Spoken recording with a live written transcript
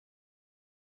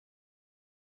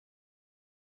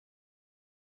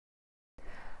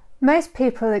Most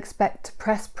people expect to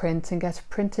press print and get a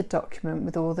printed document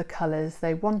with all the colours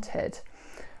they wanted.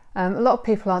 A lot of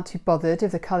people aren't too bothered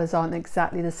if the colours aren't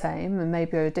exactly the same and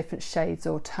maybe are different shades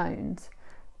or tones.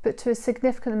 But to a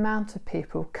significant amount of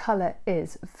people, colour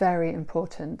is very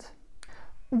important.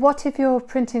 What if you're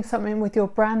printing something with your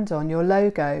brand on, your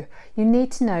logo? You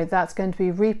need to know that's going to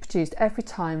be reproduced every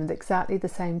time with exactly the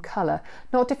same colour,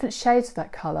 not different shades of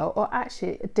that colour or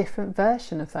actually a different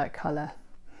version of that colour.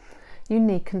 You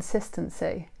need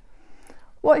consistency.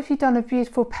 What if you've done a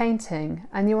beautiful painting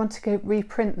and you want to go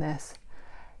reprint this?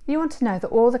 You want to know that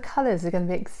all the colours are going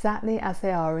to be exactly as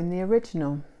they are in the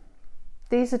original.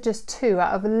 These are just two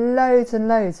out of loads and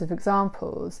loads of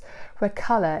examples where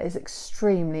colour is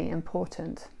extremely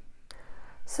important.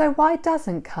 So why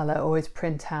doesn't colour always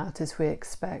print out as we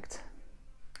expect?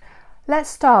 Let's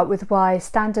start with why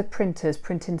standard printers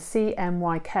print in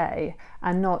CMYK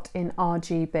and not in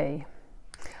RGB.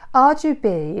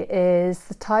 RGB is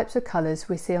the types of colours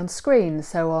we see on screens,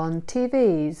 so on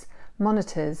TVs,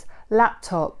 monitors,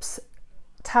 laptops,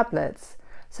 tablets.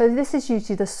 So this is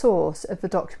usually the source of the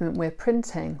document we're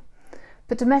printing.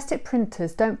 But domestic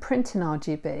printers don't print in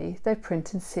RGB, they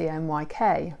print in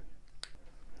CMYK.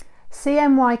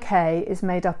 CMYK is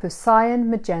made up of cyan,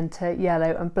 magenta,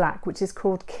 yellow and black, which is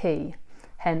called key,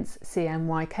 hence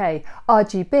CMYK.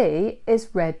 RGB is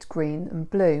red, green and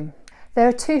blue. There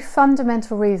are two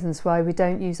fundamental reasons why we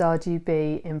don't use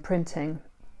RGB in printing.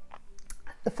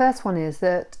 The first one is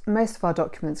that most of our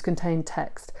documents contain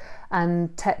text,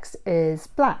 and text is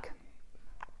black,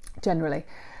 generally.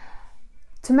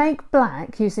 To make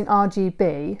black using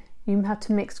RGB, you have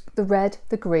to mix the red,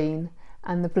 the green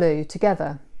and the blue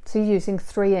together, so you're using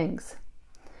 3 inks.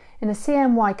 In a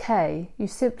CMYK, you're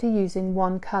simply using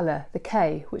one colour, the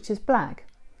K, which is black,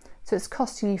 so it's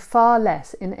costing you far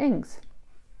less in inks.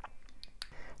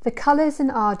 The colours in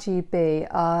RGB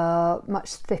are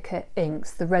much thicker inks,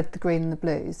 the red, the green and the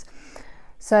blues.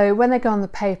 So when they go on the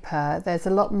paper, there's a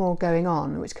lot more going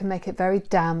on, which can make it very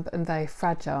damp and very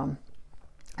fragile.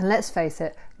 And let's face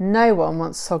it, no one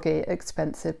wants soggy,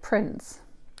 expensive prints.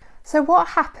 So what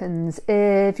happens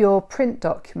if your print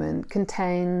document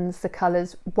contains the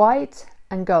colours white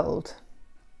and gold?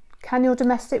 Can your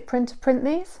domestic printer print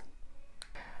these?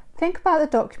 Think about the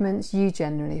documents you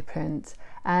generally print,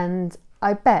 and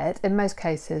I bet in most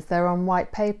cases they're on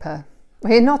white paper.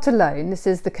 Well, you're not alone, this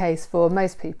is the case for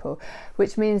most people,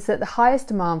 which means that the highest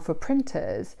demand for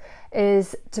printers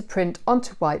is to print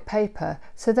onto white paper,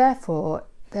 so therefore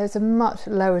there's a much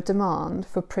lower demand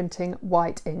for printing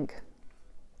white ink.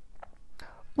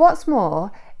 What's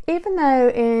more, even though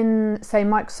in, say,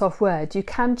 Microsoft Word you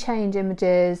can change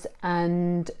images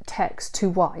and text to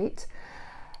white,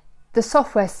 the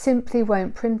software simply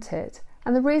won't print it.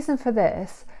 And the reason for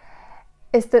this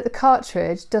is that the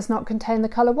cartridge does not contain the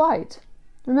colour white.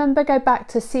 Remember, go back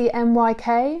to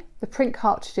CMYK, the print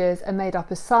cartridges are made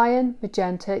up of cyan,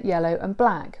 magenta, yellow and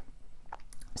black.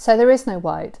 So there is no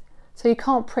white, so you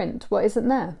can't print what isn't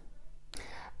there.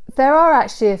 There are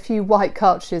actually a few white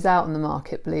cartridges out on the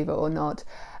market, believe it or not.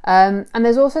 And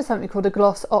there's also something called a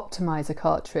gloss optimizer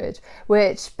cartridge,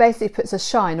 which basically puts a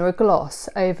shine or a gloss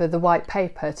over the white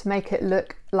paper to make it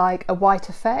look like a white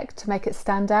effect, to make it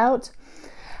stand out.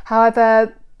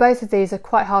 However, both of these are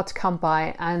quite hard to come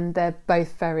by and they're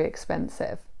both very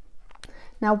expensive.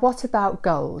 Now, what about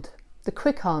gold? The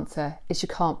quick answer is you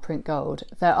can't print gold.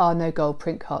 There are no gold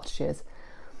print cartridges.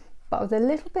 But with a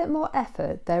little bit more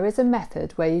effort, there is a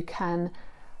method where you can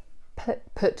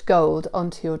put gold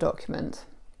onto your document.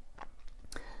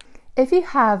 If you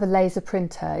have a laser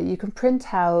printer, you can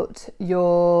print out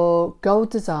your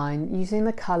gold design using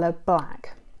the colour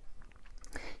black.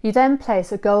 You then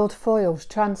place a gold foil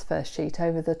transfer sheet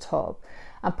over the top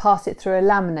and pass it through a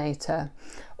laminator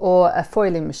or a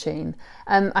foiling machine.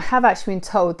 I have actually been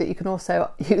told that you can also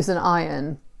use an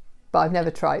iron, but I've never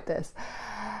tried this.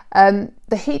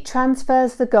 The heat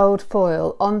transfers the gold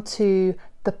foil onto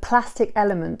the plastic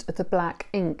element of the black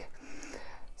ink.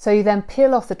 So you then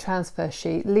peel off the transfer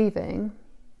sheet, leaving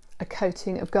a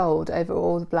coating of gold over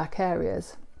all the black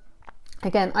areas.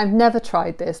 Again, I've never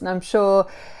tried this and I'm sure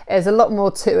there's a lot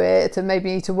more to it and maybe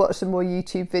you need to watch some more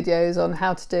YouTube videos on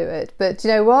how to do it. But do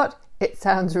you know what? It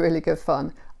sounds really good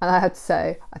fun. And I have to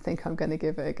say, I think I'm going to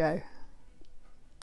give it a go.